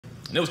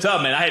And it was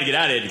tough, man. I had to get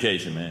out of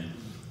education, man.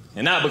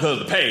 And not because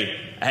of the pay.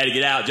 I had to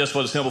get out just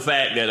for the simple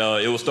fact that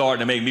it was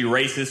starting to make me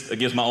racist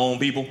against my own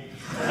people.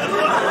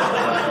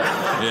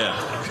 Yeah.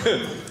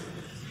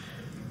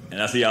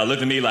 And I see y'all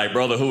looking at me like,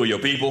 brother, who are your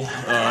people?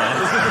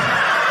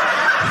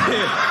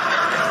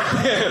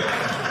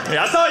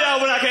 Yeah, I saw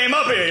y'all when I came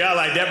up here. Y'all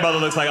like, that brother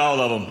looks like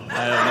all of them.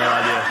 I have no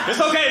idea.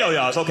 It's okay, though,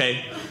 y'all. It's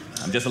okay.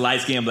 I'm just a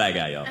light-skinned black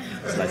guy, y'all.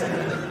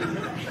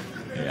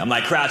 Yeah, I'm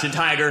like Crouching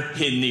Tiger,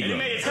 Hidden Negro. It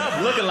made it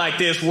tough looking like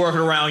this working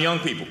around young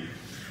people.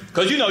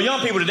 Because, you know,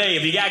 young people today,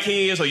 if you got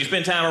kids or you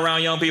spend time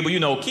around young people, you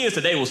know, kids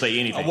today will say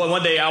anything.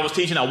 One day I was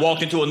teaching, I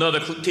walked into another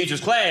teacher's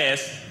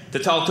class to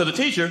talk to the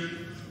teacher, and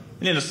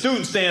then the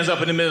student stands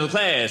up in the middle of the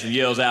class and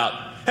yells out,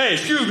 hey,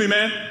 excuse me,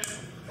 man.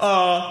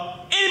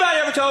 Anybody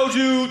ever told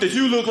you that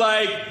you look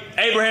like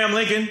Abraham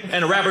Lincoln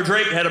and the rapper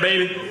Drake had a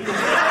baby?